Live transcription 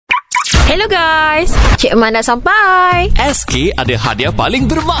Hello guys, Cik Man dah sampai. SK ada hadiah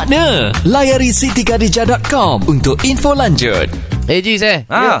paling bermakna. Layari sitikadijah.com untuk info lanjut. Ji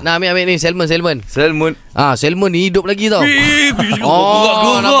nak ambil ni salmon. Salmon ni hidup lagi tau.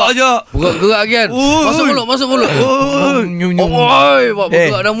 Gerak je. Gerak kan. Masuk mulut. Buat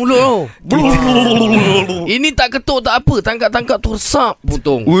bergerak dalam mulut tau. Ini tak ketuk tak apa. Tangkap tu resap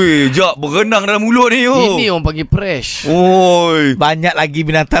potong. Weh, jak berenang dalam mulut ni. Ini orang panggil fresh. Oi, banyak lagi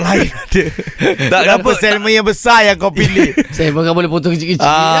binatang lain ada. Tak kenapa salmon yang besar yang kau pilih? Salmon kan boleh potong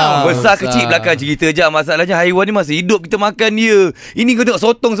kecil-kecil. Besar kecil belakang cerita je. Masalahnya haiwan ni masih hidup, kita makan dia. Ini kau tengok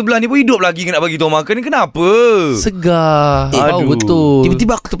sotong sebelah ni pun hidup lagi, nak bagi tuan makan ni. Kenapa? Segar. Betul.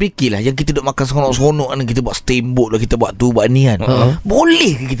 Tiba-tiba aku terfikirlah, yang kita duk makan seronok-seronok kan, kita buat steamboat lah, kita buat tu buat ni kan.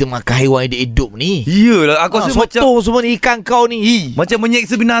 Boleh ke kita makan haiwan hidup ni? Iyalah, aku rasa macam sotong semua ni, ikan kau ni macam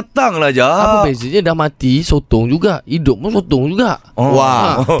menyeksa binatang lah je. Apa bezanya? Dah mati sotong juga, hidup pun sotong juga.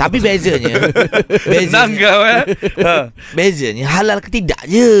 Wah. Tapi bezanya senang kau bezanya halal ke tidak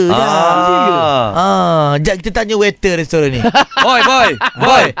je. Jap kita tanya waiter restoran ni.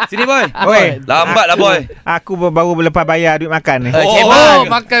 Boy, sini boy. Lambat lah boy. Aku baru lepas bayar duit makan ni. Cik Man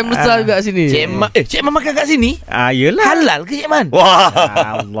makan besar juga sini. Cik Man makan kat sini? Yelah. Halal ke Cik Man? Wah,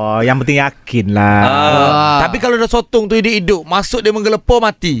 Allah, yang penting yakin lah. Tapi kalau dah sotong tu hidup, masuk dia menggelepar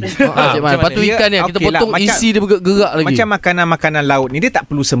mati. Cik Man, lepas tu ikan ni kita potong isi dia bergerak lagi. Macam makanan-makanan laut ni, dia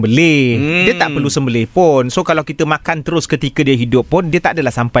tak perlu sembelih. Dia tak perlu sembelih pun. So kalau kita makan terus ketika dia hidup pun, dia tak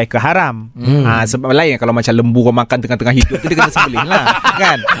adalah sampai ke haram. Sebab lain kalau macam lembu kau makan tengah-tengah hidup tu, dia kena sembelih lah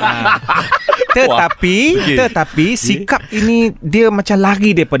kan. Tetapi sikap ini dia macam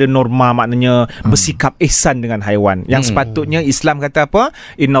lari daripada norma, maknanya bersikap ihsan dengan haiwan. Yang sepatutnya Islam kata apa?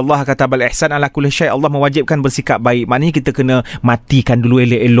 Innallaha katabal ihsan ala kulli syai. Allah mewajibkan bersikap baik. Maknanya kita kena matikan dulu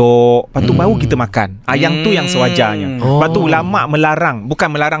elok-elok, lepas tu baru kita makan. Yang tu yang sewajarnya. Lepas tu ulama melarang, bukan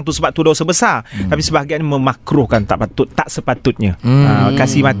melarang tu sebab tu dosa besar, tapi sebahagian memakruhkan, tak sepatutnya.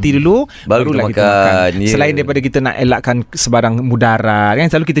 Kasih mati dulu barulah kita makan. Selain daripada kita nak elakkan sebarang mudarat kan,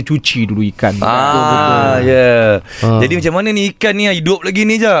 selalu kita cuci dulu ikan. Ya. Jadi macam mana ni ikan ni hidup lagi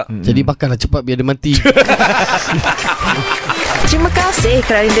ni je? Jadi makanlah cepat biar dia mati. Terima kasih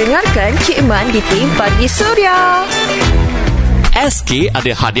kerana dengarkan Cik Man di Tim Pagi Surya. SK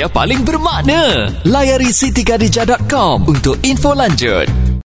ada hadiah paling bermakna. Layari sitikadijah.com untuk info lanjut.